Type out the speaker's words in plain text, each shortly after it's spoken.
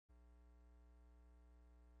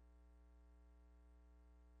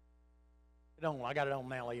on. I got it on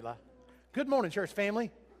now, Eli. Good morning, church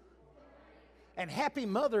family. And happy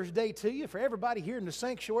Mother's Day to you for everybody here in the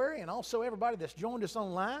sanctuary and also everybody that's joined us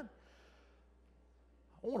online.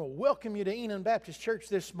 I want to welcome you to Enon Baptist Church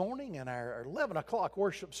this morning in our 11 o'clock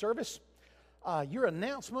worship service. Your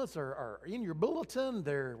announcements are in your bulletin.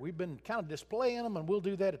 We've been kind of displaying them, and we'll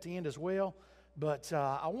do that at the end as well. But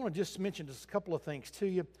I want to just mention just a couple of things to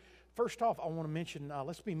you. First off, I want to mention,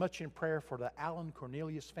 let's be much in prayer for the Allen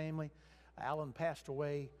Cornelius family. Alan passed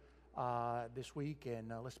away this week,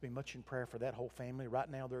 and let's be much in prayer for that whole family. Right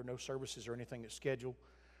now, there are no services or anything that's scheduled,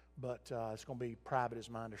 but it's going to be private, is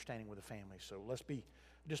my understanding, with the family. So let's be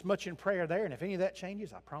just much in prayer there, and if any of that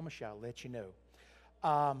changes, I promise you I'll let you know.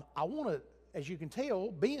 I want to, as you can tell,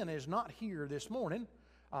 Ben is not here this morning.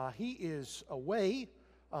 He is away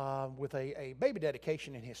with a baby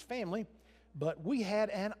dedication in his family, but we had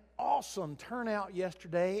an awesome turnout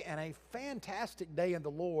yesterday and a fantastic day in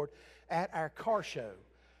the Lord at our car show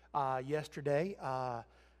yesterday.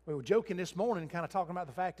 We were joking this morning, kind of talking about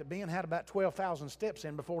the fact that Ben had about 12,000 steps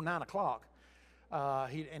in before 9 o'clock.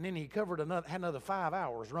 And then he covered had another 5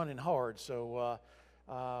 hours running hard. So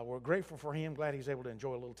we're grateful for him. Glad he's able to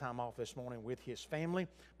enjoy a little time off this morning with his family.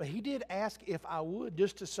 But he did ask if I would,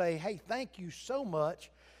 just to say, hey, thank you so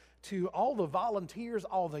much to all the volunteers,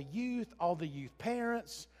 all the youth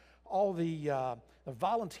parents, all the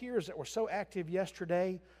volunteers that were so active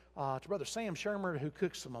yesterday. To Brother Sam Shermer, who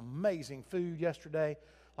cooked some amazing food yesterday.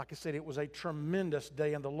 Like I said, it was a tremendous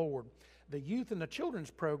day in the Lord. The youth and the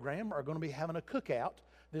children's program are going to be having a cookout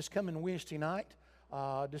this coming Wednesday night,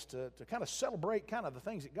 just to kind of celebrate kind of the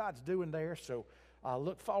things that God's doing there. So I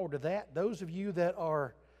look forward to that. Those of you that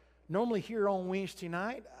are normally here on Wednesday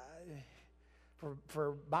night,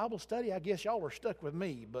 for Bible study, I guess y'all are stuck with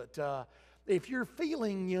me. But if you're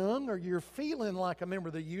feeling young or you're feeling like a member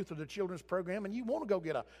of the youth or the children's program and you want to go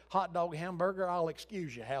get a hot dog hamburger, I'll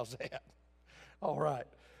excuse you. How's that? All right.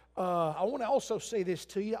 I want to also say this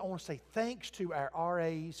to you. I want to say thanks to our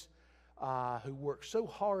RAs who worked so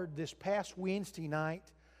hard this past Wednesday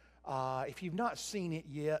night. If you've not seen it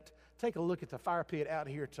yet, take a look at the fire pit out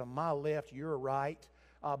here to my left, your right,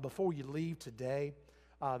 before you leave today.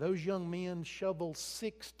 Those young men shoveled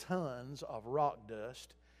 6 tons of rock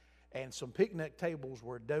dust, and some picnic tables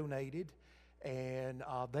were donated, and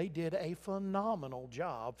they did a phenomenal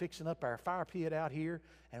job fixing up our fire pit out here,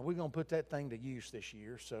 and we're going to put that thing to use this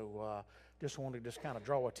year. So just wanted to just kind of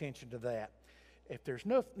draw attention to that. If there's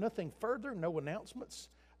nothing further, no announcements,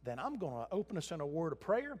 then I'm going to open us in a word of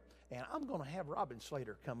prayer, and I'm going to have Robin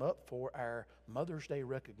Slater come up for our Mother's Day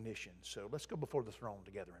recognition. So let's go before the throne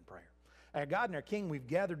together in prayer. Our God and our King, we've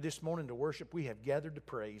gathered this morning to worship. We have gathered to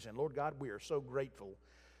praise, and Lord God, we are so grateful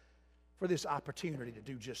for this opportunity to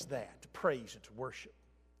do just that, to praise and to worship.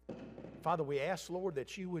 Father, we ask, Lord,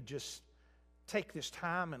 that you would just take this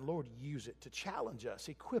time and, Lord, use it to challenge us,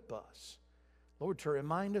 equip us, Lord, to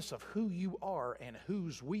remind us of who you are and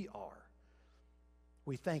whose we are.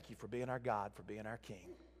 We thank you for being our God, for being our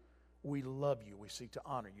King. We love you. We seek to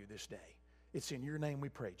honor you this day. It's in your name we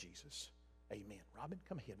pray, Jesus. Amen. Robin,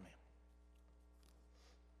 come ahead, ma'am.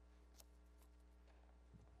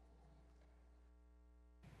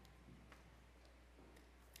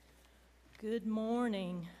 Good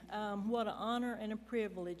morning. What an honor and a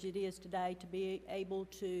privilege it is today to be able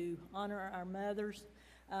to honor our mothers.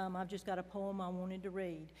 I've just got a poem I wanted to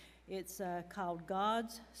read. It's called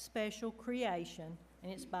God's Special Creation,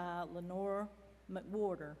 and it's by Lenora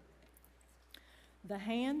McWhorter. The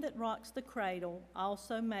hand that rocks the cradle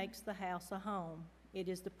also makes the house a home. It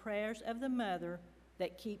is the prayers of the mother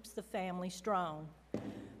that keeps the family strong.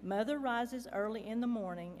 Mother rises early in the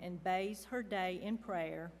morning and bathes her day in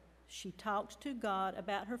prayer. She talks to God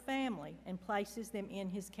about her family and places them in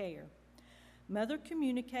his care. Mother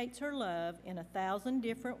communicates her love in 1,000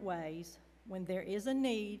 different ways. When there is a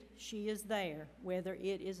need, she is there, whether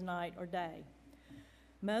it is night or day.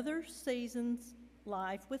 Mother seasons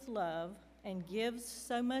life with love and gives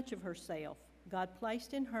so much of herself. God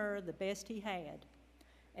placed in her the best he had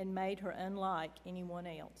and made her unlike anyone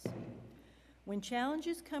else. When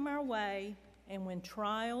challenges come our way and when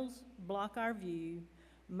trials block our view,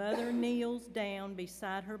 Mother kneels down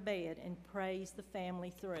beside her bed and prays the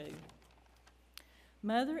family through.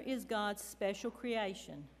 Mother is God's special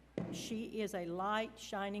creation. She is a light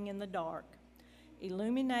shining in the dark,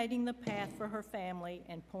 illuminating the path for her family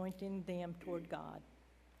and pointing them toward God.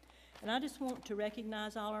 And I just want to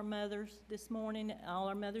recognize all our mothers this morning. All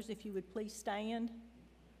our mothers, if you would please stand.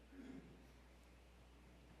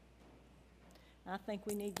 I think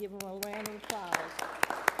we need to give them a round of applause.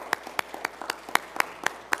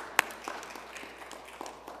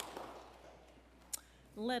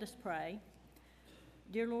 Let us pray.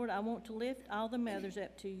 Dear Lord, I want to lift all the mothers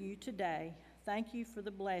up to you today. Thank you for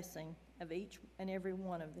the blessing of each and every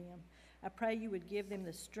one of them. I pray you would give them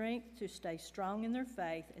the strength to stay strong in their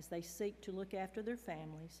faith as they seek to look after their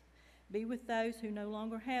families. Be with those who no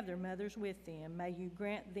longer have their mothers with them. May you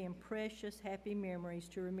grant them precious, happy memories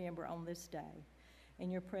to remember on this day.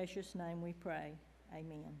 In your precious name we pray.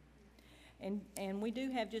 Amen. And we do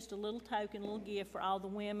have just a little token, a little gift for all the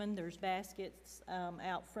women. There's baskets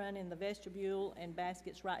out front in the vestibule and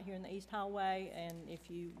baskets right here in the East Hallway. And if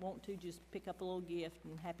you want to, just pick up a little gift,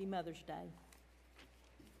 and Happy Mother's Day.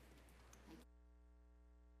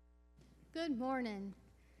 Good morning.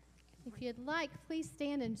 If you'd like, please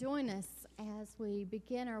stand and join us as we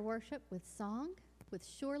begin our worship with song, with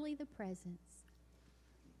Surely the Presence.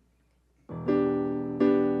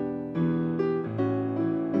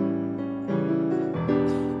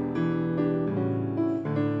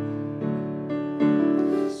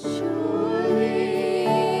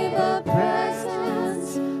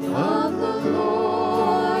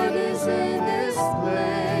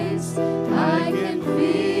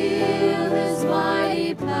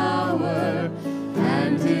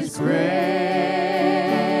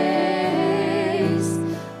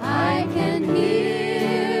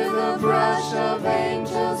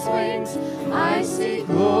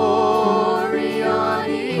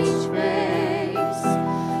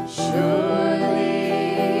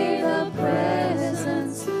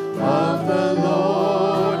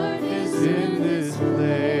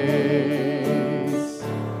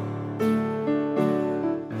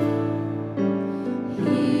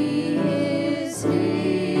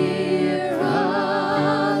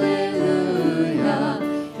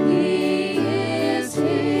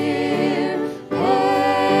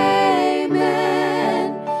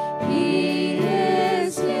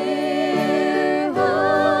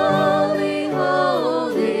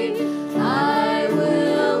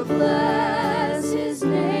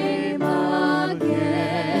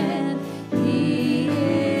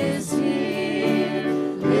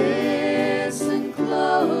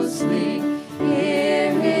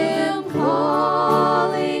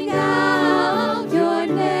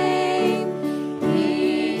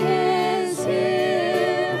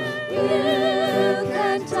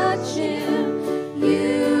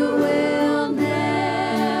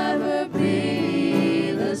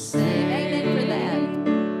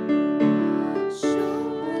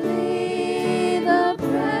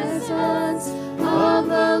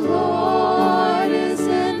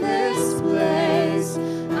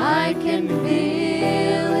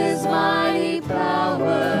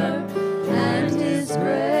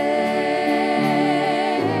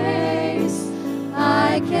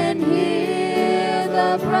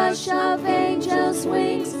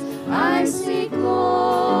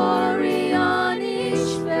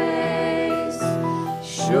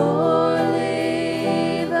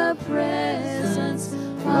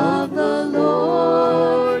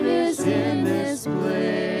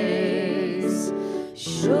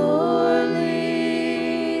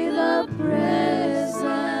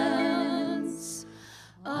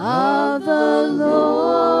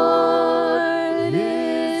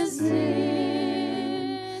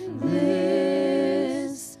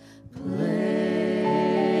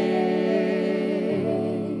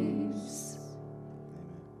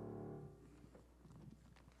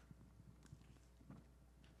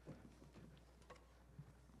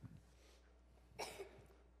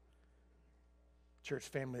 Church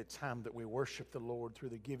family, it's time that we worship the Lord through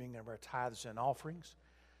the giving of our tithes and offerings.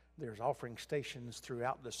 There's offering stations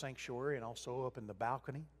throughout the sanctuary and also up in the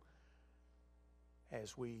balcony.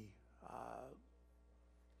 As we,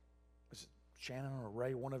 is it Shannon or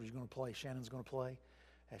Ray, one of you is going to play? Shannon's going to play.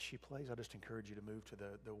 As she plays, I just encourage you to move to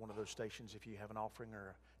the one of those stations if you have an offering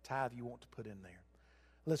or a tithe you want to put in there.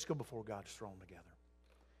 Let's go before God's throne together.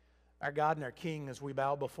 Our God and our King, as we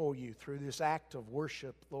bow before you through this act of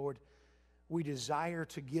worship, Lord, we desire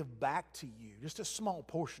to give back to you just a small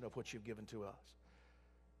portion of what you've given to us.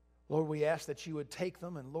 Lord, we ask that you would take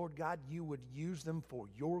them and, Lord God, you would use them for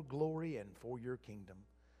your glory and for your kingdom.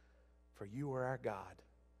 For you are our God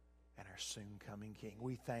and our soon-coming King.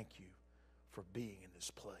 We thank you for being in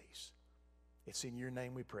this place. It's in your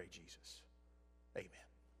name we pray, Jesus. Amen.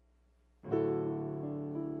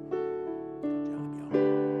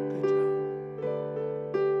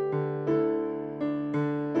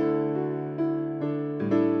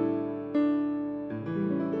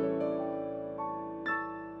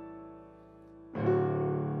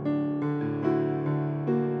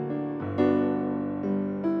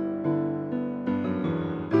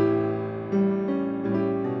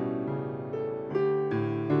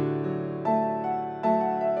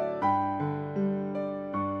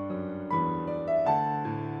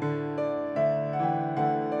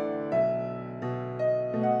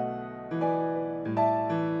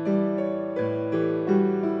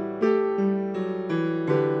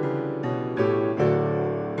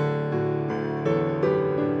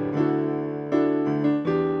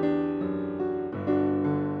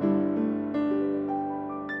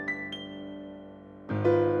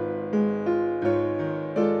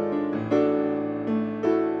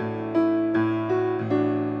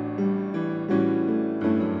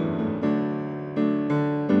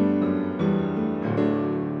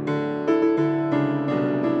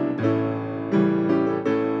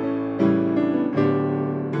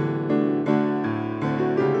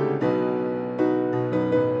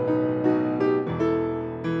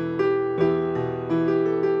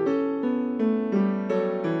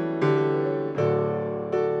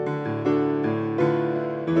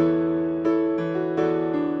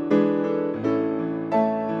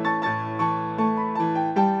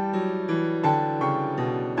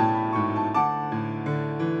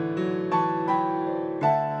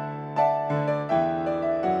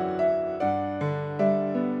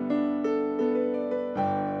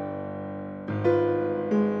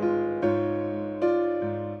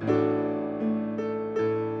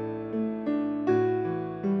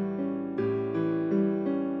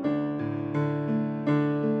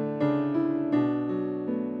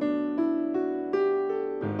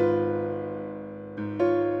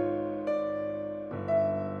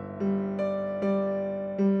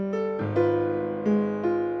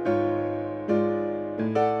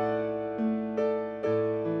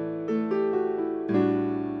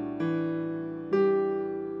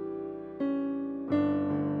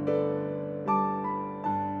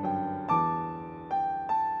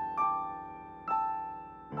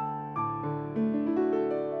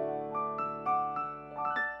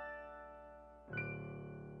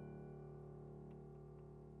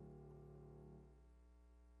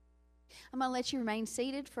 I'm going to let you remain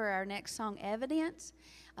seated for our next song, Evidence,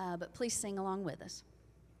 but please sing along with us.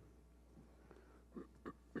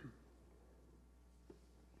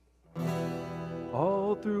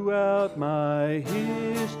 All throughout my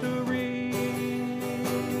history,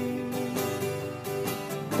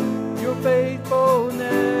 your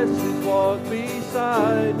faithfulness has walked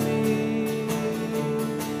beside me.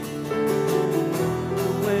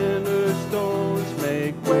 The winter storms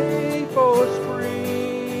make way for spring.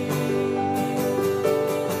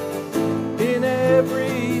 In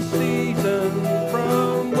every season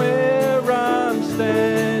from where I'm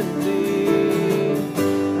standing,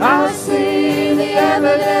 I see the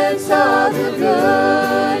evidence of your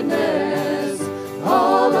goodness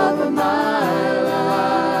all over my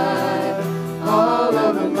life, all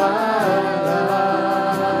over my life.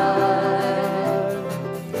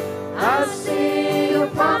 I see your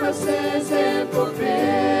promises in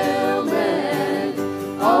fulfillment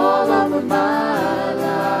all over my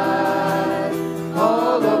life,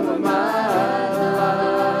 all over my life.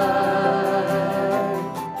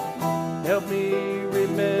 Help me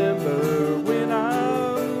remember when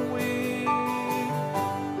I'm weak.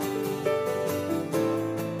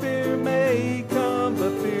 Fear may come,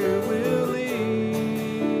 but fear will leave.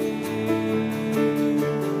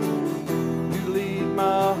 You lead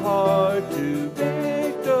my heart to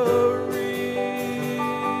victory.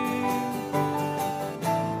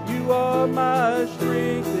 You are my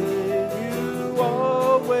strength, and you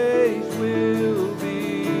always will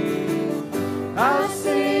be. I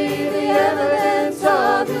see the evidence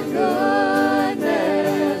of your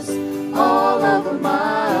goodness all over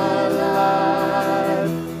my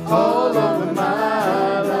life, all over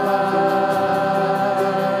my life.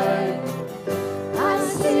 I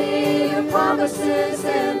see your promises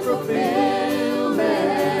in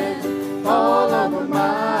fulfillment all over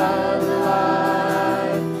my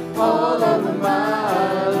life, all over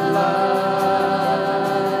my life.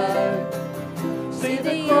 See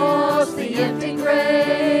the cross, the empty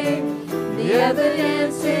grave, the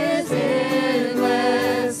evidence is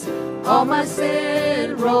endless. All my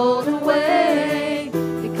sin rolled away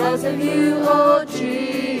because of you, oh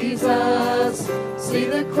Jesus. See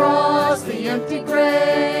the cross, the empty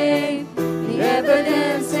grave, the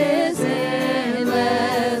evidence is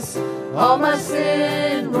endless. All my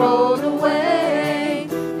sin rolled away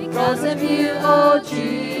because of you, oh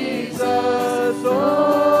Jesus. Oh,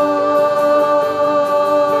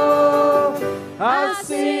 I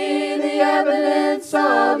see the evidence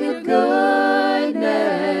of your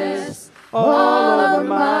goodness all over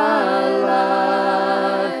my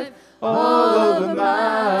life, all over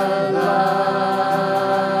my life.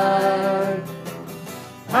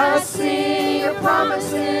 I see your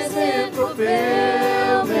promises in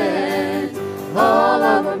fulfillment all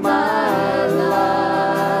over my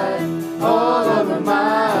life, all over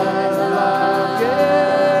my life.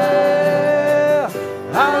 Yeah,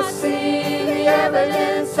 I see the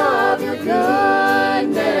evidence of your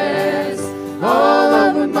goodness all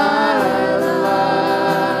over my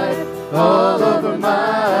life, all over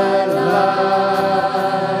my life.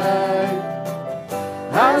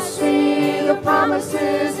 I see the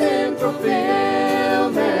promises in fulfillment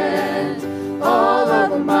all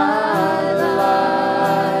over my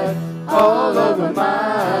life, all over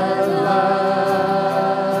my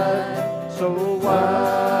life. So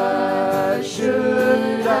why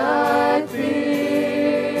should I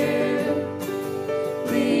fear?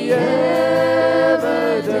 The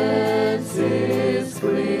evidence is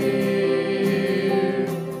clear.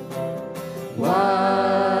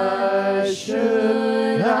 Why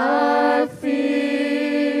should I fear?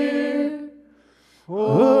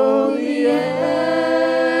 Oh, the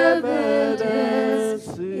evidence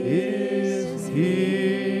is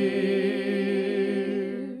here.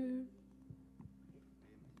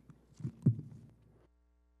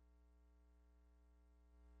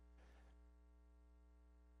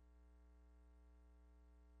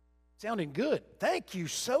 Sounding good. Thank you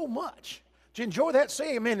so much. Did you enjoy that?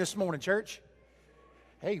 Say amen this morning, church.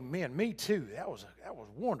 Amen. Me too. That was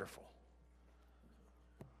wonderful.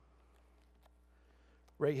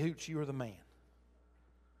 Ray Hooch, you are the man.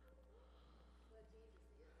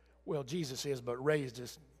 Well, Jesus is, but Ray's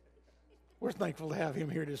just, we're thankful to have him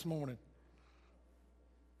here this morning.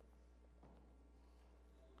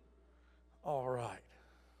 All right.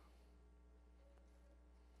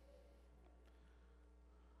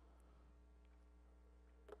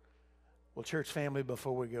 Well, church family,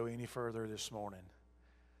 before we go any further this morning,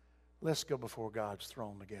 let's go before God's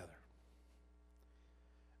throne together.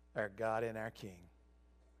 Our God and our King.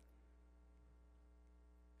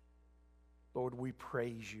 Lord, we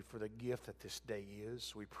praise you for the gift that this day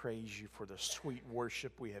is. We praise you for the sweet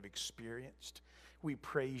worship we have experienced. We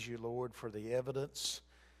praise you, Lord, for the evidence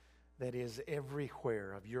that is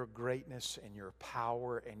everywhere of your greatness and your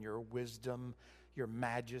power and your wisdom, your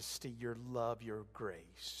majesty, your love, your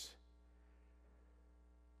grace.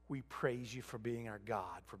 We praise you for being our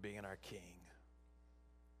God, for being our King.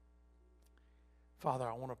 Father,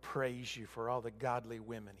 I want to praise you for all the godly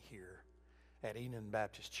women here at Enon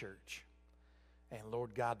Baptist Church. And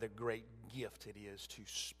Lord God, the great gift it is to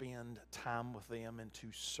spend time with them and to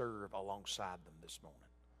serve alongside them this morning.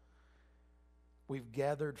 We've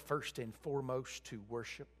gathered first and foremost to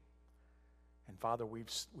worship. And Father,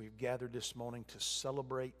 we've gathered this morning to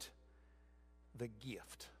celebrate the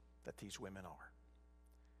gift that these women are.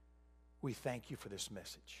 We thank you for this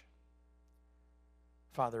message.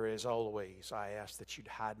 Father, as always, I ask that you'd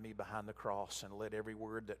hide me behind the cross and let every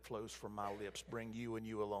word that flows from my lips bring you and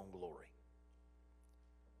you alone glory.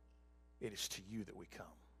 It is to you that we come.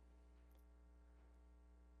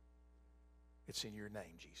 It's in your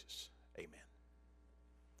name, Jesus. Amen.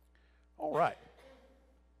 All right.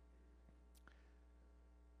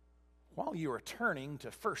 While you are turning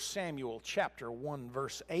to 1 Samuel chapter 1,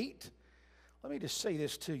 verse 8, let me just say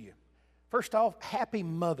this to you. First off, happy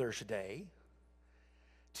Mother's Day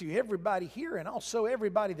to everybody here and also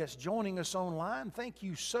everybody that's joining us online. Thank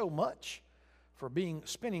you so much for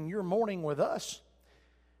spending your morning with us.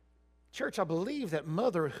 Church, I believe that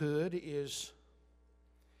motherhood is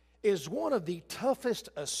one of the toughest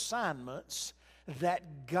assignments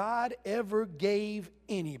that God ever gave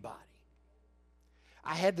anybody.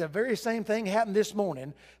 I had the very same thing happen this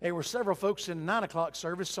morning. There were several folks in the 9 o'clock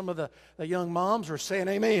service. Some of the young moms were saying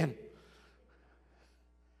amen.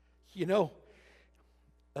 You know,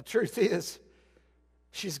 the truth is,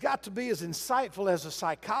 she's got to be as insightful as a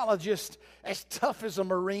psychologist, as tough as a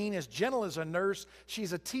Marine, as gentle as a nurse.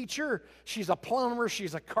 She's a teacher, she's a plumber,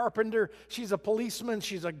 she's a carpenter, she's a policeman,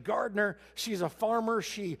 she's a gardener, she's a farmer.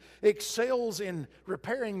 She excels in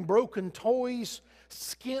repairing broken toys,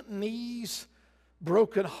 skint knees,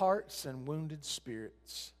 broken hearts, and wounded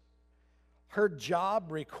spirits. Her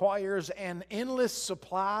job requires an endless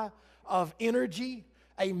supply of energy,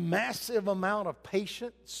 a massive amount of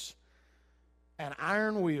patience, an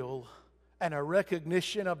iron will, and a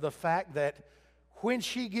recognition of the fact that when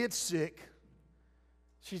she gets sick,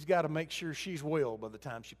 she's got to make sure she's well by the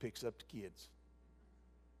time she picks up the kids.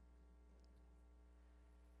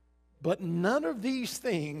 But none of these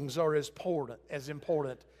things are as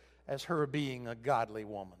important as her being a godly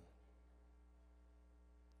woman.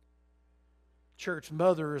 Church,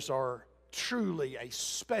 mothers are truly a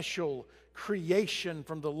special creation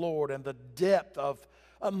from the Lord, and the depth of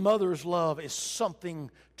a mother's love is something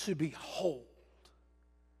to behold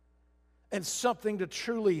and something to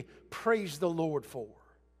truly praise the Lord for.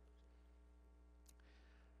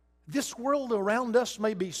 This world around us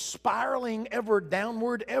may be spiraling ever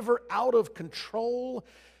downward, ever out of control.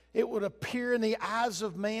 It would appear in the eyes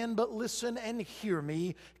of man, but listen and hear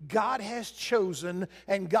me. God has chosen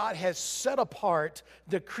and God has set apart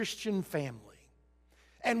the Christian family.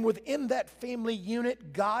 And within that family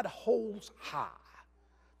unit, God holds high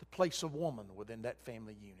the place of woman within that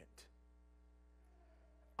family unit.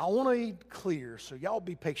 I want to be clear, so y'all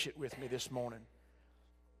be patient with me this morning.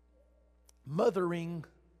 Mothering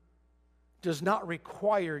does not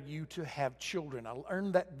require you to have children. I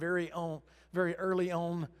learned that very early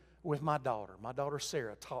on with my daughter. My daughter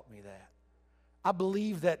Sarah taught me that. I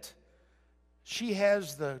believe that she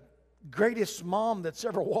has the greatest mom that's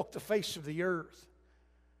ever walked the face of the earth.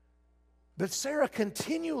 But Sarah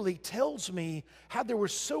continually tells me how there were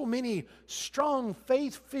so many strong,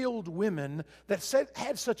 faith-filled women that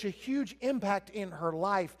had such a huge impact in her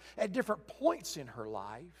life at different points in her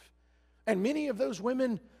life. And many of those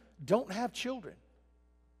women don't have children.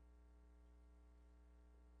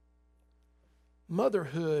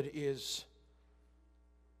 Motherhood is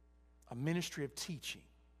a ministry of teaching,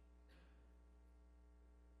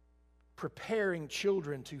 preparing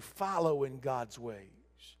children to follow in God's ways,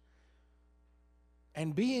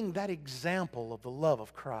 and being that example of the love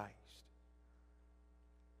of Christ.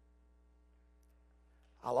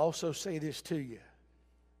 I'll also say this to you.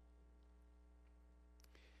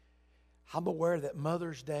 I'm aware that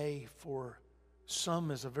Mother's Day for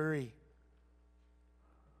some is a very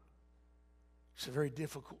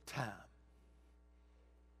difficult time.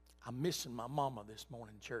 I'm missing my mama this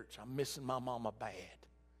morning, church. I'm missing my mama bad.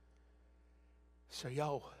 So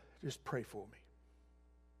y'all just pray for me.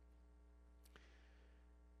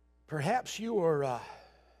 Perhaps you're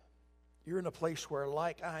in a place where,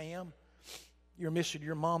 like I am, you're missing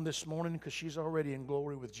your mom this morning because she's already in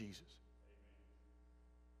glory with Jesus.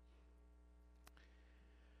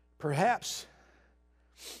 Perhaps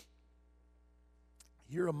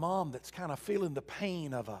you're a mom that's kind of feeling the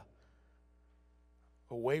pain of a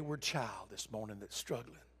wayward child this morning that's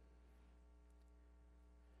struggling.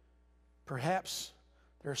 Perhaps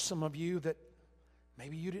there are some of you that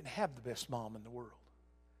maybe you didn't have the best mom in the world,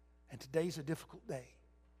 and today's a difficult day.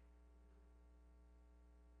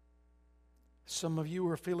 Some of you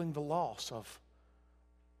are feeling the loss of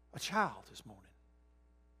a child this morning.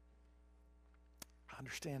 I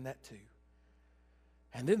understand that too.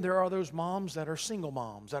 And then there are those moms that are single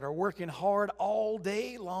moms that are working hard all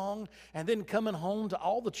day long and then coming home to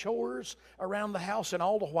all the chores around the house and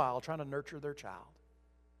all the while trying to nurture their child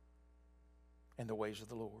in the ways of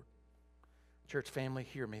the Lord. Church family,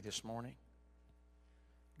 hear me this morning.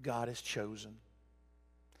 God has chosen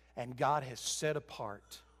and God has set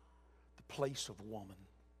apart the place of woman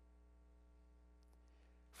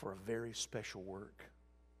for a very special work.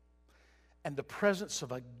 And the presence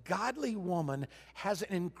of a godly woman has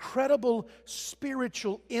an incredible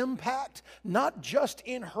spiritual impact, not just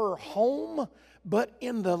in her home, but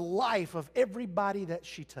in the life of everybody that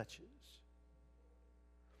she touches.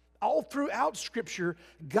 All throughout Scripture,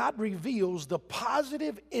 God reveals the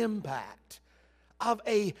positive impact of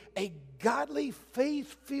a godly,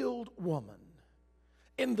 faith-filled woman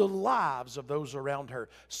in the lives of those around her.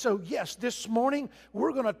 So yes, this morning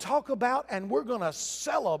we're going to talk about and we're going to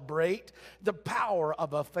celebrate the power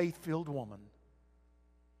of a faith-filled woman.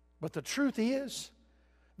 But the truth is,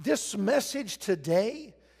 this message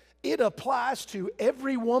today, it applies to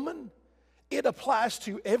every woman, it applies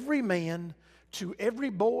to every man, to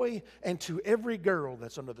every boy, and to every girl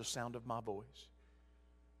that's under the sound of my voice.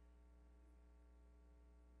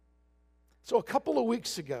 So a couple of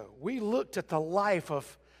weeks ago, we looked at the life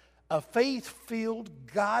of a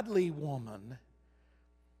faith-filled, godly woman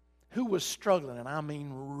who was struggling, and I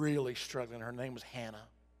mean really struggling. Her name was Hannah.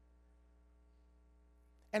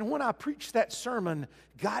 And when I preached that sermon,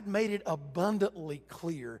 God made it abundantly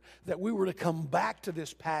clear that we were to come back to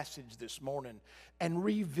this passage this morning and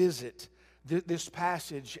revisit this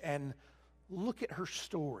passage and look at her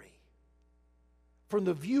story from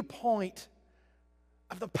the viewpoint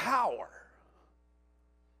of the power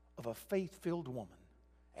of a faith-filled woman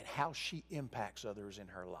and how she impacts others in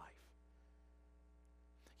her life.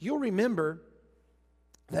 You'll remember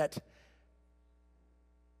that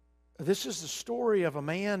this is the story of a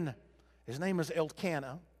man, his name is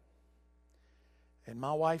Elkanah, and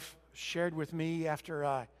my wife shared with me after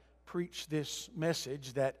I preached this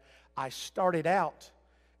message that I started out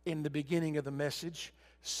in the beginning of the message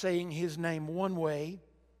saying his name one way,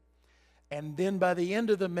 and then by the end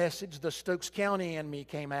of the message, the Stokes County in me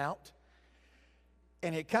came out,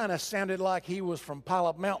 and it kind of sounded like he was from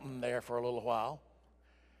Pilot Mountain there for a little while.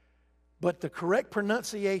 But the correct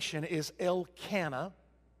pronunciation is Elkanah.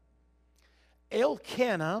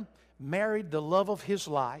 Elkanah married the love of his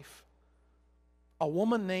life, a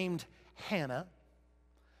woman named Hannah.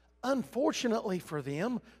 Unfortunately for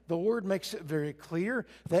them, the word makes it very clear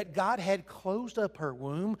that God had closed up her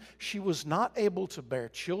womb. She was not able to bear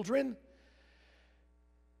children.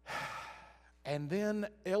 And then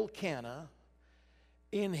Elkanah,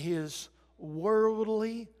 in his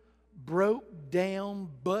worldly, broke down,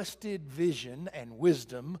 busted vision and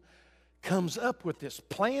wisdom, comes up with this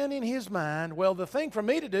plan in his mind. Well, the thing for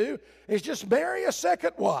me to do is just marry a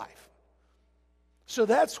second wife. So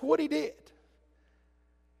that's what he did.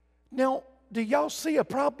 Now, do y'all see a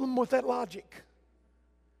problem with that logic?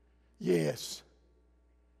 Yes.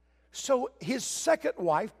 So his second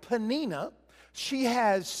wife, Peninnah, she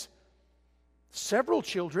has several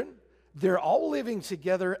children. They're all living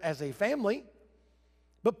together as a family.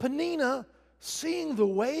 But Peninnah, seeing the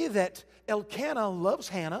way that Elkanah loves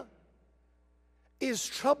Hannah, is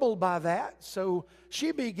troubled by that. So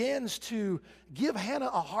she begins to give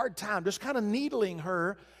Hannah a hard time, just kind of needling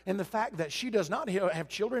her in the fact that she does not have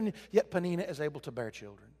children, yet Peninnah is able to bear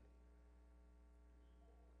children.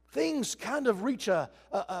 Things kind of reach a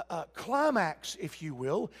climax, if you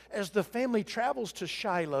will, as the family travels to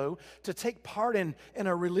Shiloh to take part in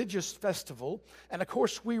a religious festival. And of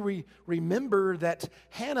course, we remember that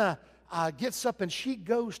Hannah gets up and she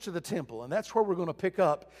goes to the temple. And that's where we're going to pick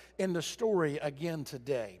up in the story again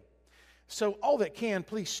today. So all that can,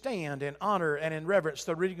 please stand in honor and in reverence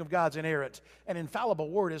the reading of God's inerrant and infallible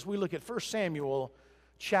word as we look at 1 Samuel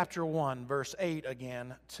chapter 1, verse 8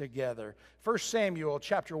 again together. 1 Samuel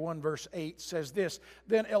chapter 1, verse 8 says this: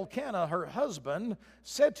 Then Elkanah, her husband,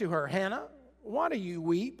 said to her, Hannah, why do you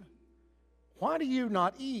weep? Why do you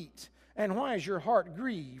not eat? And why is your heart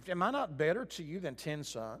grieved? Am I not better to you than 10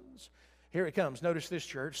 sons? Here it comes. Notice this,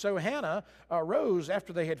 church. So Hannah arose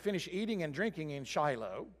after they had finished eating and drinking in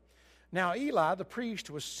Shiloh. Now Eli the priest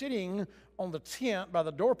was sitting on the tent by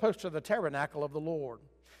the doorpost of the tabernacle of the Lord.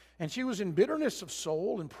 And she was in bitterness of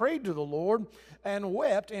soul and prayed to the Lord and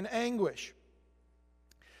wept in anguish.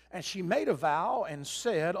 And she made a vow and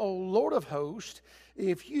said, O Lord of hosts,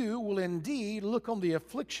 if you will indeed look on the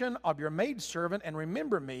affliction of your maidservant and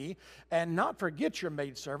remember me, and not forget your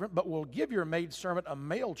maidservant, but will give your maidservant a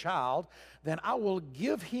male child, then I will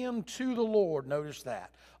give him to the Lord. Notice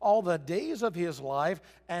that. All the days of his life,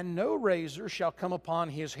 and no razor shall come upon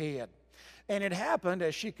his head. And it happened,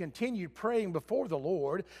 as she continued praying before the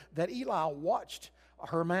Lord, that Eli watched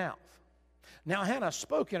her mouth. Now Hannah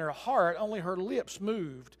spoke in her heart, only her lips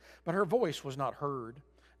moved, but her voice was not heard.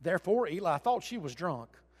 Therefore Eli thought she was drunk.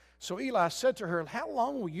 So Eli said to her, How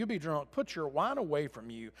long will you be drunk? Put your wine away from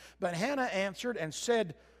you. But Hannah answered and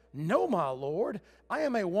said, No, my Lord, I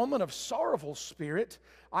am a woman of sorrowful spirit.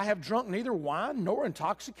 I have drunk neither wine nor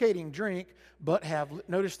intoxicating drink, but have,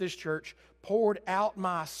 notice this, church, poured out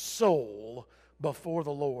my soul before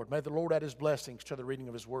the Lord. May the Lord add his blessings to the reading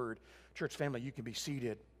of his word. Church family, you can be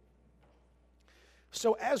seated.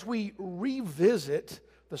 So as we revisit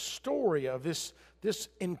the story of this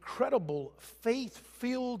incredible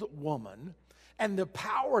faith-filled woman and the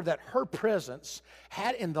power that her presence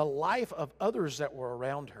had in the life of others that were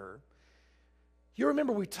around her, you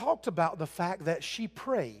remember we talked about the fact that she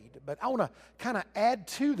prayed, but I want to kind of add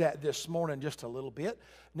to that this morning just a little bit.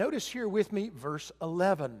 Notice here with me verse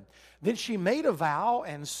 11. Then she made a vow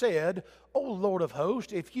and said, O Lord of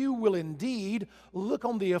hosts, if you will indeed look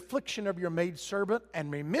on the affliction of your maidservant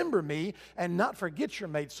and remember me and not forget your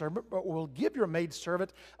maidservant, but will give your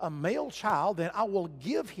maidservant a male child, then I will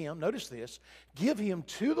give him, notice this, give him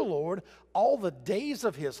to the Lord all the days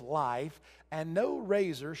of his life, and no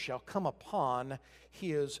razor shall come upon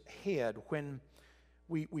his head. When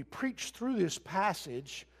we preached through this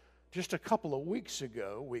passage just a couple of weeks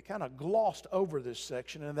ago, we kind of glossed over this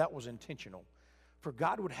section, and that was intentional. For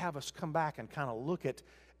God would have us come back and kind of look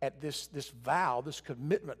at this vow, this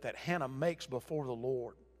commitment that Hannah makes before the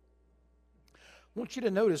Lord. I want you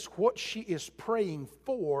to notice what she is praying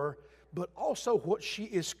for, but also what she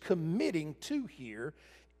is committing to here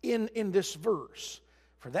in this verse.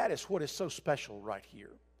 For that is what is so special right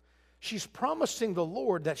here. She's promising the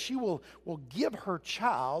Lord that she will give her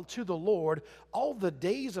child to the Lord all the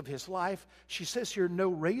days of his life. She says here, no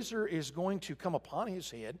razor is going to come upon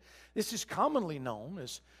his head. This is commonly known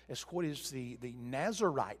as what is the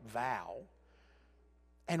Nazirite vow.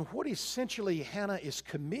 And what essentially Hannah is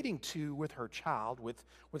committing to with her child, with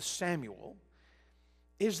Samuel,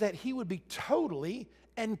 is that he would be totally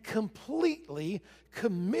and completely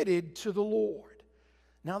committed to the Lord.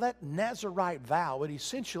 Now that Nazirite vow, it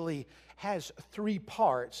essentially has three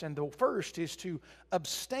parts. And the first is to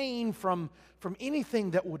abstain from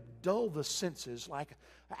anything that would dull the senses, like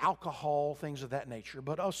alcohol, things of that nature,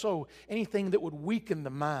 but also anything that would weaken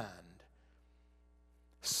the mind.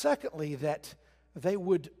 Secondly, that they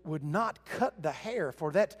would not cut the hair,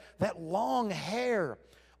 for that long hair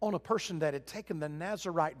on a person that had taken the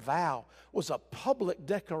Nazirite vow was a public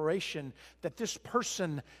declaration that this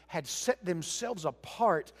person had set themselves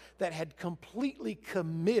apart, that had completely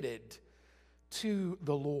committed to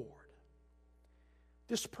the Lord.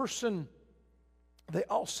 This person, they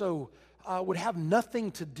also would have nothing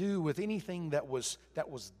to do with anything that was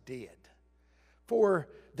dead. For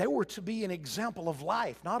they were to be an example of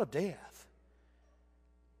life, not of death.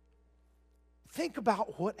 Think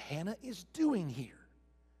about what Hannah is doing here.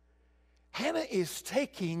 Hannah is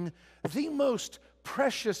taking the most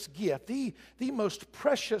precious gift, the most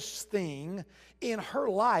precious thing in her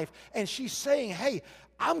life, and she's saying, hey,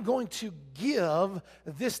 I'm going to give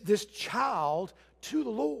this child to the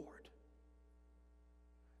Lord.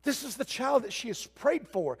 This is the child that she has prayed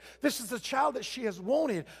for. This is the child that she has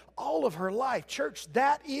wanted all of her life. Church,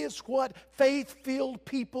 that is what faith-filled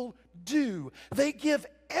people do. They give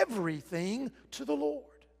everything to the Lord.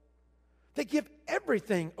 They give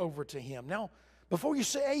everything over to him. Now, before you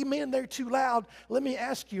say amen there too loud, let me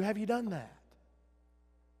ask you, have you done that?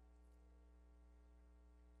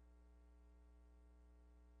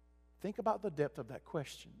 Think about the depth of that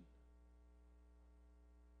question.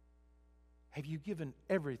 Have you given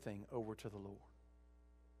everything over to the Lord?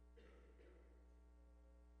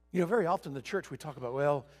 You know, very often in the church we talk about,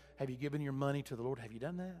 well, have you given your money to the Lord? Have you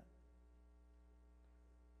done that?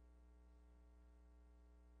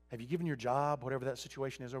 Have you given your job, whatever that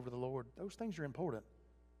situation is, over to the Lord? Those things are important.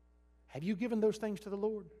 Have you given those things to the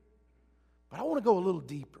Lord? But I want to go a little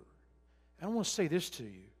deeper. I want to say this to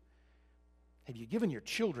you. Have you given your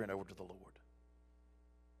children over to the Lord?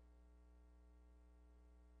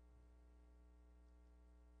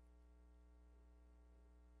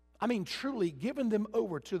 I mean, truly given them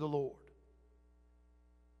over to the Lord?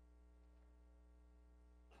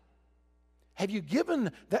 Have you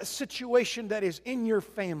given that situation that is in your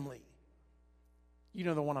family? You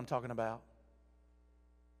know the one I'm talking about.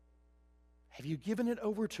 Have you given it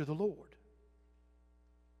over to the Lord?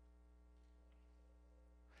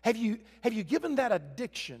 Have you given that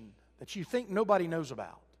addiction that you think nobody knows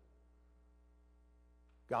about?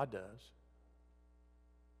 God does.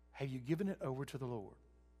 Have you given it over to the Lord?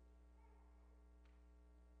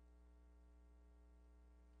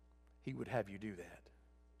 He would have you do that.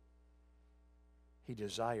 He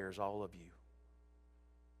desires all of you.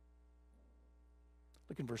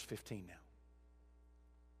 Look in verse 15 now.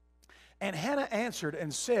 And Hannah answered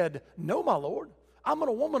and said, No, my Lord, I'm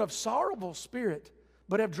a woman of sorrowful spirit,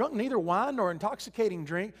 but have drunk neither wine nor intoxicating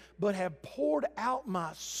drink, but have poured out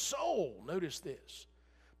my soul, notice this,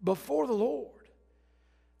 before the Lord.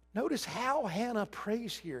 Notice how Hannah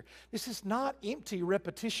prays here. This is not empty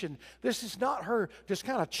repetition. This is not her just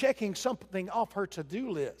kind of checking something off her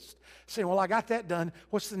to-do list, saying, well, I got that done.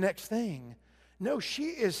 What's the next thing? No, she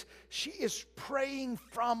is praying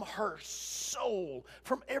from her soul,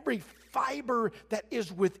 from every fiber that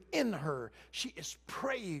is within her. She is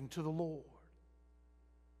praying to the Lord.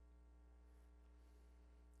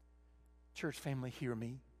 Church family, hear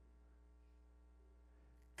me.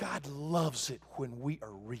 God loves it when we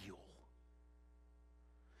are real.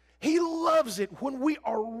 He loves it when we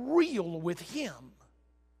are real with Him.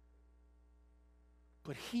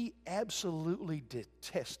 But He absolutely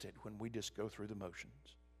detests it when we just go through the motions.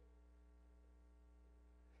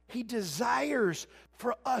 He desires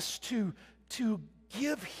for us to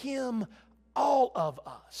give Him all of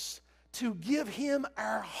us, to give Him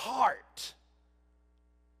our heart.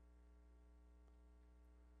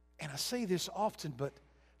 And I say this often, but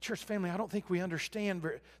church family, I don't think we understand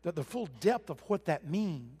the full depth of what that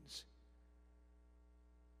means.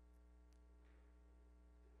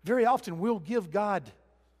 Very often we'll give God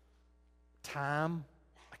time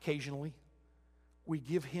occasionally. We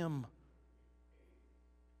give Him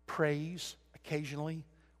praise occasionally.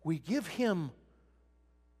 We give Him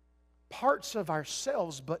parts of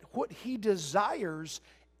ourselves, but what He desires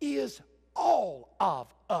is all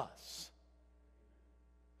of us.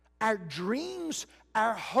 Our dreams,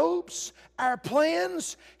 our hopes, our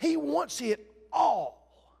plans, He wants it all.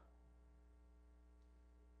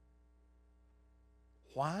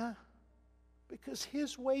 Why? Because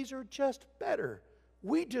His ways are just better.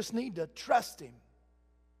 We just need to trust Him.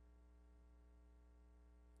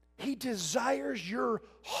 He desires your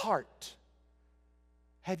heart.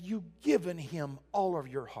 Have you given Him all of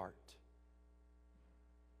your heart?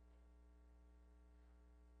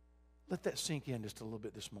 Let that sink in just a little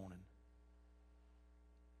bit this morning.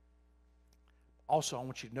 Also, I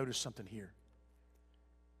want you to notice something here.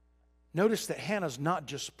 Notice that Hannah's not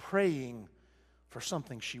just praying for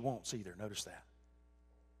something she wants either. Notice that.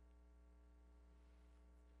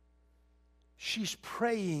 She's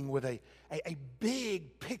praying with a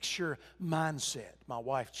big picture mindset. My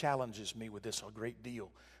wife challenges me with this a great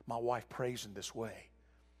deal. My wife prays in this way.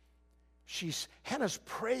 Hannah's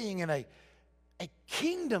praying in a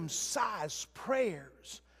kingdom-sized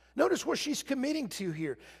prayers. Notice what she's committing to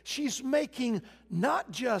here. She's making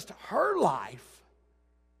not just her life,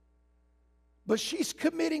 but she's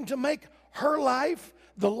committing to make her life,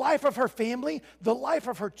 the life of her family, the life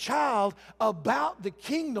of her child, about the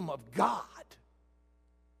kingdom of God.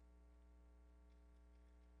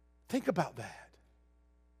 Think about that.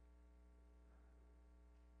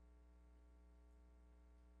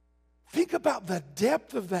 Think about the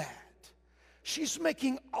depth of that. She's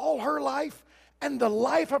making all her life and the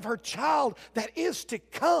life of her child that is to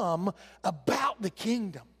come about the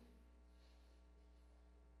kingdom.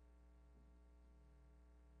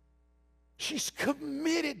 She's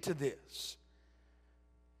committed to this.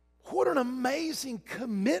 What an amazing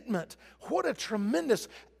commitment. What a tremendous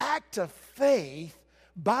act of faith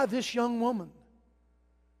by this young woman.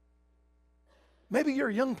 Maybe you're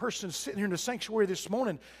a young person sitting here in the sanctuary this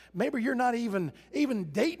morning. Maybe you're not even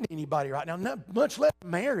dating anybody right now, not much less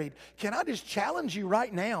married. Can I just challenge you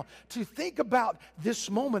right now to think about this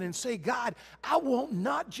moment and say, God, I want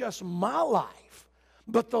not just my life,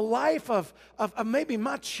 but the life of maybe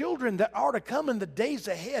my children that are to come in the days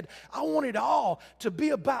ahead. I want it all to be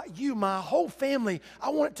about you, my whole family. I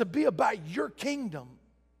want it to be about your kingdom.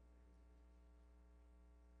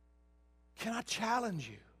 Can I challenge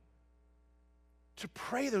you to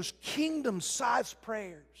pray those kingdom-sized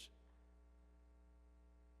prayers?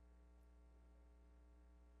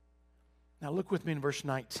 Now look with me in verse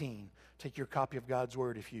 19. Take your copy of God's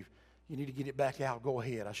Word. If you need to get it back out, go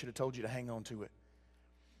ahead. I should have told you to hang on to it.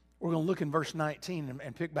 We're going to look in verse 19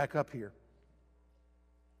 and pick back up here.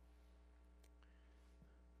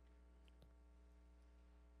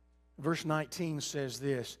 Verse 19 says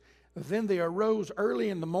this, Then they arose early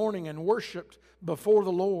in the morning and worshipped before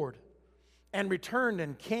the Lord, and returned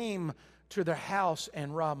and came to their house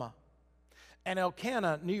in Ramah. And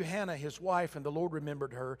Elkanah knew Hannah his wife, and the Lord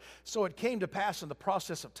remembered her. So it came to pass in the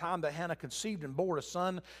process of time that Hannah conceived and bore a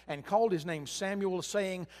son, and called his name Samuel,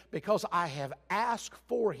 saying, Because I have asked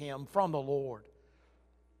for him from the Lord.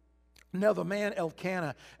 Now the man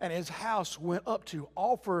Elkanah and his house went up to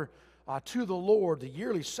offer to the Lord the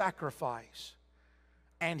yearly sacrifice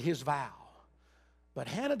and his vow. But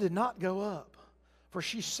Hannah did not go up, for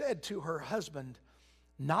she said to her husband,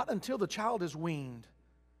 Not until the child is weaned,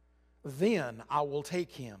 then I will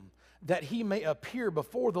take him, that he may appear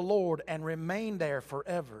before the Lord and remain there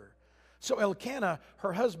forever. So Elkanah,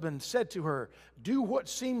 her husband, said to her, Do what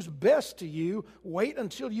seems best to you. Wait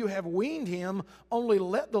until you have weaned him. Only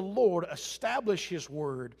let the Lord establish his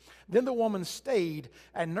word. Then the woman stayed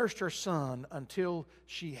and nursed her son until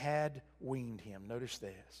she had weaned him. Notice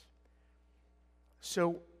this.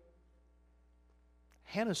 So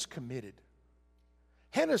Hannah's committed.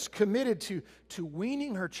 Hannah's committed to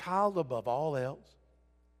weaning her child above all else.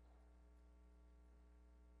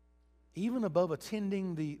 Even above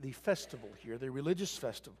attending the festival here, the religious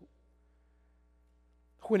festival.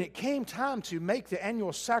 When it came time to make the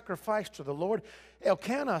annual sacrifice to the Lord,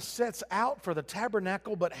 Elkanah sets out for the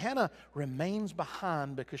tabernacle, but Hannah remains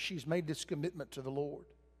behind because she's made this commitment to the Lord.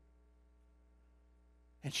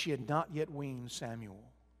 And she had not yet weaned Samuel.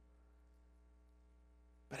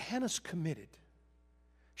 But Hannah's committed.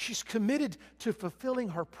 She's committed to fulfilling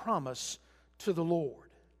her promise to the Lord.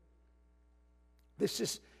 This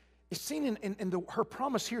is It's seen in her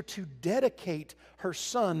promise here to dedicate her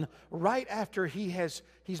son right after he's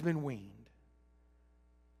been weaned.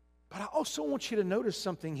 But I also want you to notice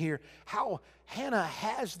something here, how Hannah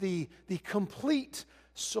has the complete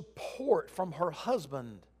support from her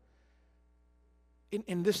husband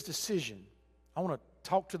in this decision. I want to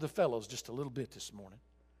talk to the fellows just a little bit this morning.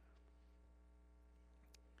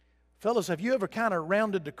 Fellows, have you ever kind of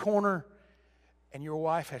rounded the corner and your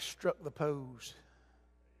wife has struck the pose?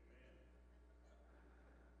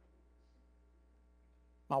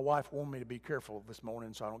 My wife warned me to be careful this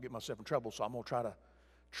morning so I don't get myself in trouble, so I'm going to try to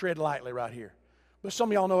tread lightly right here. But some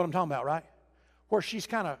of y'all know what I'm talking about, right? Where she's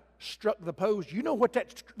kind of struck the pose. You know what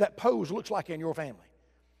that pose looks like in your family.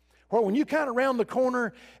 Where when you kind of round the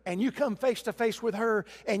corner and you come face to face with her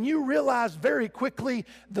and you realize very quickly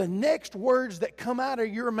the next words that come out of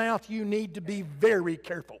your mouth, you need to be very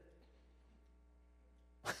careful.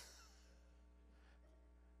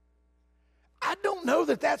 I don't know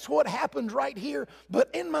that that's what happened right here,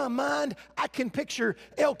 but in my mind, I can picture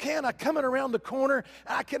Elkanah coming around the corner.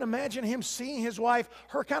 I can imagine him seeing his wife,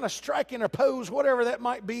 her kind of striking a pose, whatever that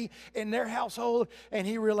might be in their household, and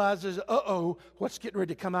he realizes, what's getting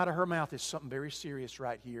ready to come out of her mouth is something very serious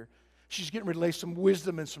right here. She's getting ready to lay some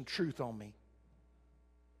wisdom and some truth on me.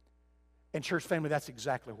 And church family, that's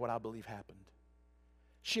exactly what I believe happened.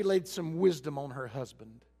 She laid some wisdom on her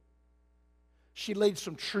husband. She laid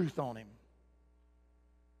some truth on him.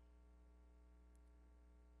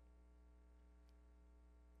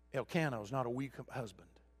 Elkanah was not a weak husband.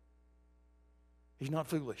 He's not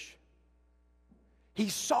foolish. He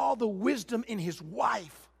saw the wisdom in his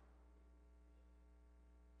wife.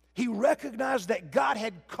 He recognized that God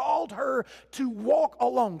had called her to walk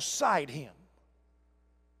alongside him.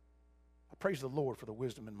 I praise the Lord for the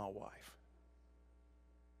wisdom in my wife.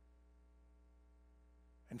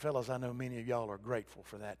 And fellas, I know many of y'all are grateful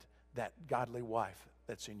for that godly wife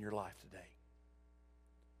that's in your life today.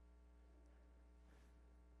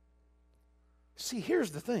 See, here's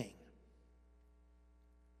the thing.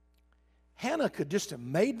 Hannah could just have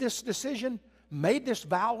made this decision, made this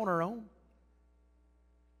vow on her own.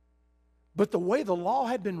 But the way the law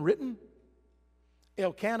had been written,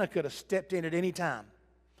 Elkanah could have stepped in at any time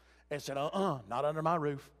and said, not under my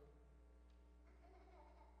roof.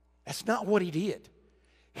 That's not what he did.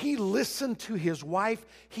 He listened to his wife.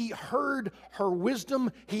 He heard her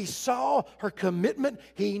wisdom. He saw her commitment.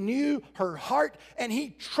 He knew her heart, and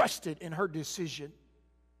he trusted in her decision.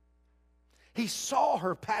 He saw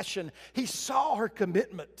her passion. He saw her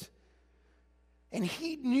commitment. And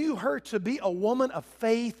he knew her to be a woman of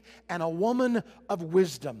faith and a woman of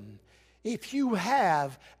wisdom. If you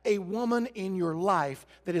have a woman in your life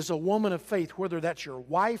that is a woman of faith, whether that's your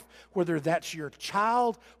wife, whether that's your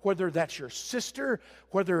child, whether that's your sister,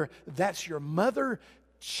 whether that's your mother,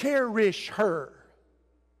 cherish her.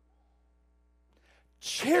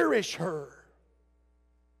 Cherish her.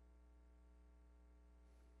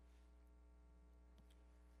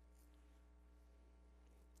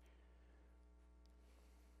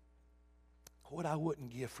 what I wouldn't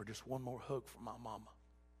give for just one more hug from my mama.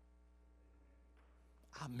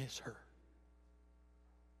 I miss her.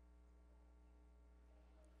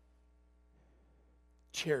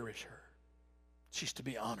 Cherish her. She's to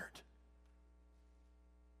be honored.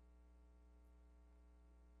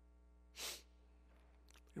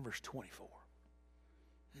 In verse 24.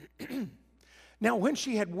 Now when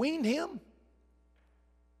she had weaned him,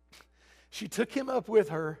 she took him up with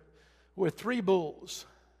her with 3 bulls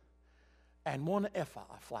and 1 ephah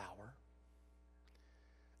of flour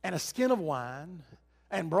and a skin of wine,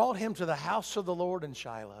 and brought him to the house of the Lord in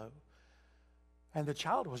Shiloh. And the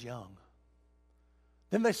child was young.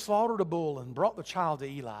 Then they slaughtered a bull and brought the child to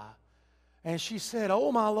Eli. And she said,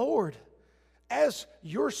 "Oh, my Lord, as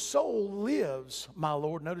your soul lives, my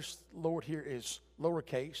Lord." Notice Lord here is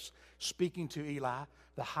lowercase, speaking to Eli,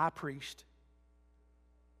 the high priest.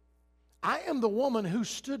 "I am the woman who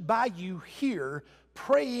stood by you here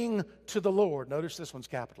praying to the Lord." Notice this one's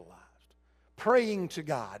capitalized. Praying to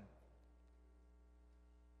God.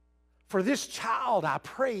 "For this child I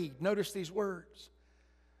prayed." Notice these words.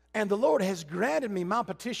 "And the Lord has granted me my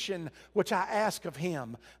petition which I ask of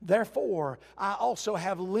him. Therefore I also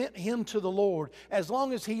have lent him to the Lord. As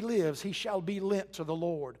long as he lives, he shall be lent to the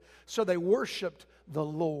Lord." So they worshiped the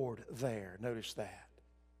Lord there. Notice that.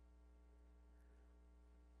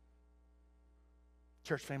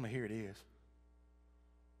 Church family, here it is.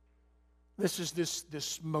 This is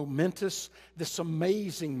this momentous, this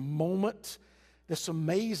amazing moment, this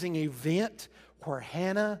amazing event where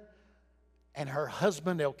Hannah and her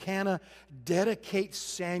husband Elkanah dedicate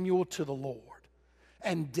Samuel to the Lord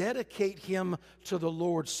and dedicate him to the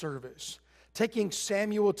Lord's service. Taking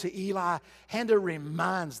Samuel to Eli, Hannah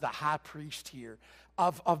reminds the high priest here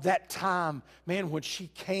of that time, man, when she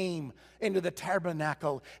came into the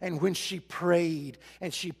tabernacle and when she prayed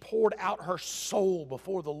and she poured out her soul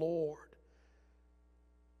before the Lord.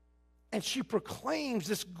 And she proclaims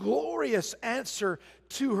this glorious answer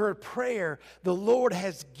to her prayer. The Lord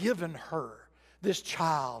has given her this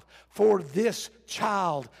child. "For this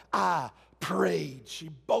child I prayed," she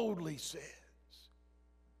boldly says.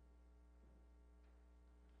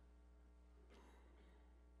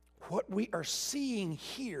 What we are seeing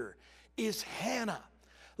here is Hannah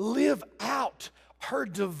live out her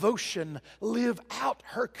devotion, live out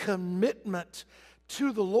her commitment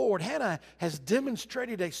to the Lord. Hannah has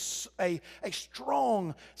demonstrated a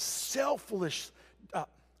strong, selfless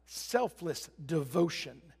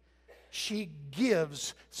devotion. She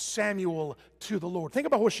gives Samuel to the Lord. Think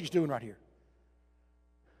about what she's doing right here.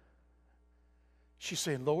 She's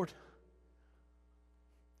saying, "Lord,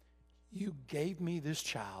 you gave me this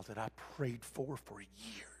child that I prayed for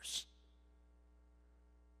years.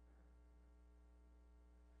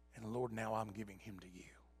 And Lord, now I'm giving him to you.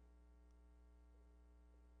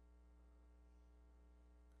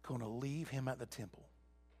 Going to leave him at the temple,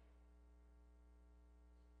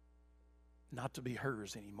 not to be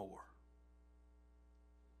hers anymore,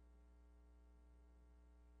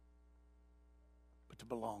 but to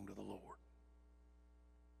belong to the Lord."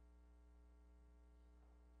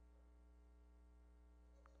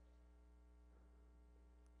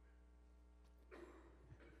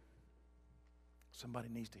 Somebody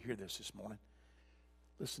needs to hear this morning.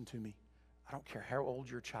 Listen to me. I don't care how old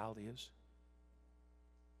your child is.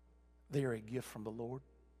 They are a gift from the Lord.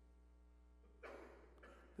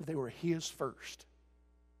 They were His first.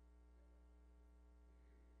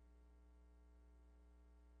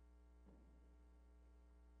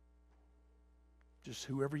 Just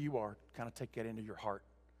whoever you are, kind of take that into your heart.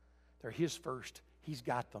 They're His first. He's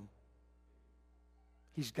got them.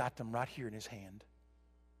 He's got them right here in His hand.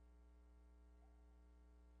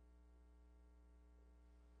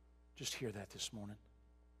 Just hear that this morning.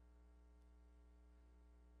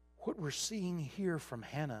 What we're seeing here from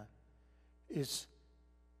Hannah is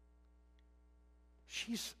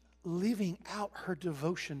she's living out her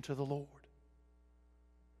devotion to the Lord.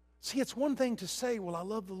 See, it's one thing to say, "Well, I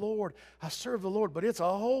love the Lord, I serve the Lord," but it's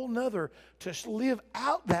a whole nother to live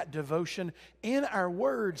out that devotion in our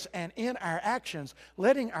words and in our actions,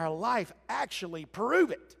 letting our life actually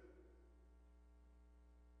prove it.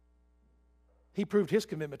 He proved His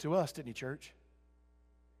commitment to us, didn't He, church?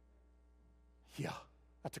 Yeah,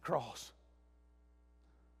 at the cross.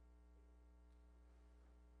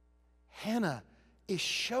 Hannah is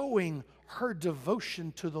showing her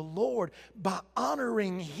devotion to the Lord by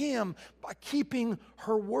honoring Him, by keeping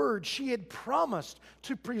her word. She had promised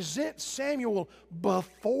to present Samuel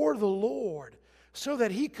before the Lord so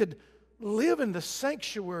that he could live in the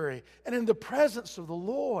sanctuary and in the presence of the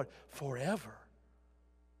Lord forever.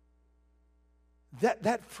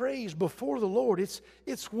 That phrase, before the Lord,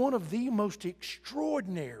 it's one of the most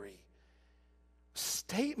extraordinary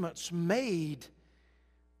statements made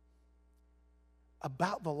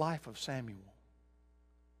about the life of Samuel.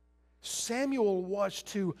 Samuel was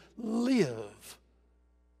to live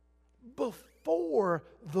before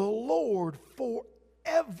the Lord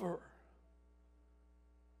forever.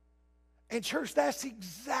 And church, that's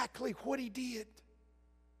exactly what he did.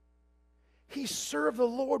 He served the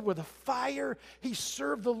Lord with a fire. He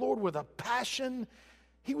served the Lord with a passion.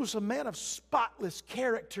 He was a man of spotless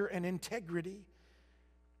character and integrity.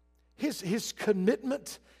 His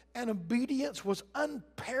commitment and obedience was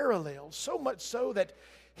unparalleled, so much so that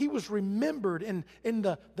he was remembered in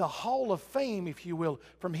the Hall of Fame, if you will,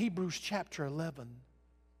 from Hebrews chapter 11.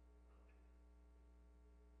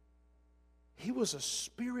 He was a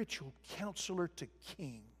spiritual counselor to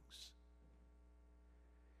kings.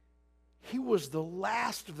 He was the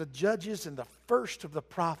last of the judges and the first of the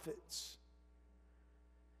prophets.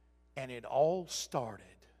 And it all started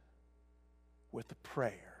with the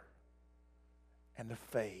prayer and the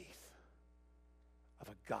faith of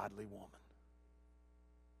a godly woman.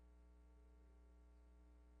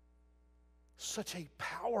 Such a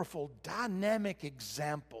powerful, dynamic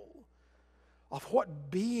example of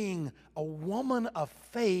what being a woman of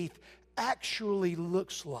faith actually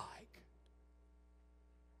looks like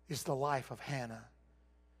is the life of Hannah.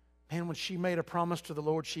 Man, when she made a promise to the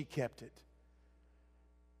Lord, she kept it.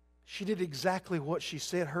 She did exactly what she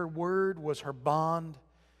said. Her word was her bond.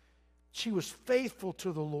 She was faithful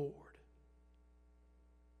to the Lord.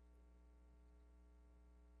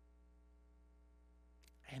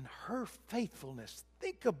 And her faithfulness,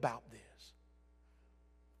 think about this.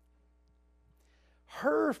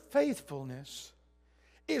 Her faithfulness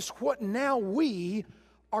is what now we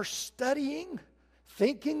are studying,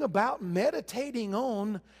 thinking about, meditating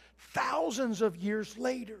on thousands of years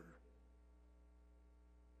later.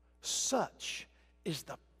 Such is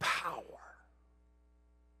the power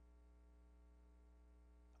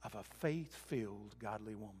of a faith-filled,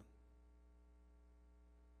 godly woman.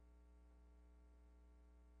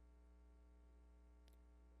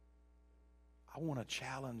 I want to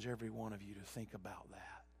challenge every one of you to think about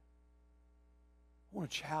that. I want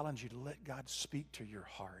to challenge you to let God speak to your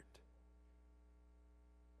heart.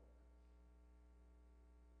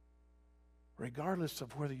 Regardless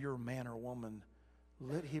of whether you're a man or woman,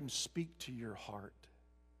 let Him speak to your heart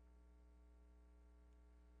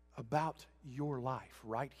about your life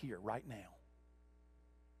right here, right now.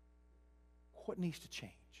 What needs to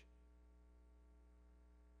change?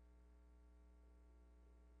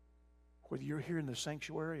 Whether you're here in the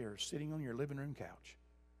sanctuary or sitting on your living room couch,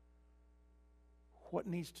 what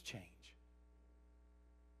needs to change?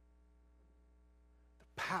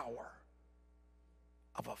 The power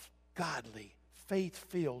of a godly,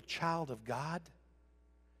 faith-filled child of God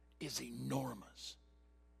is enormous.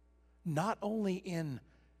 Not only in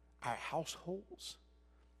our households,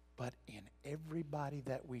 but in everybody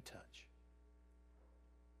that we touch.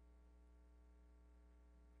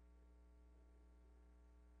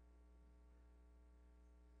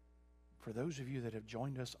 For those of you that have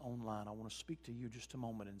joined us online, I want to speak to you just a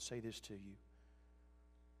moment and say this to you.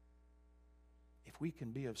 If we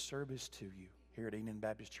can be of service to you here at Enon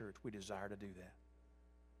Baptist Church, we desire to do that.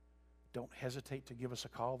 Don't hesitate to give us a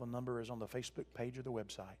call. The number is on the Facebook page or the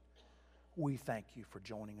website. We thank you for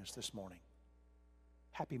joining us this morning.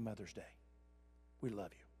 Happy Mother's Day. We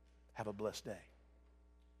love you. Have a blessed day.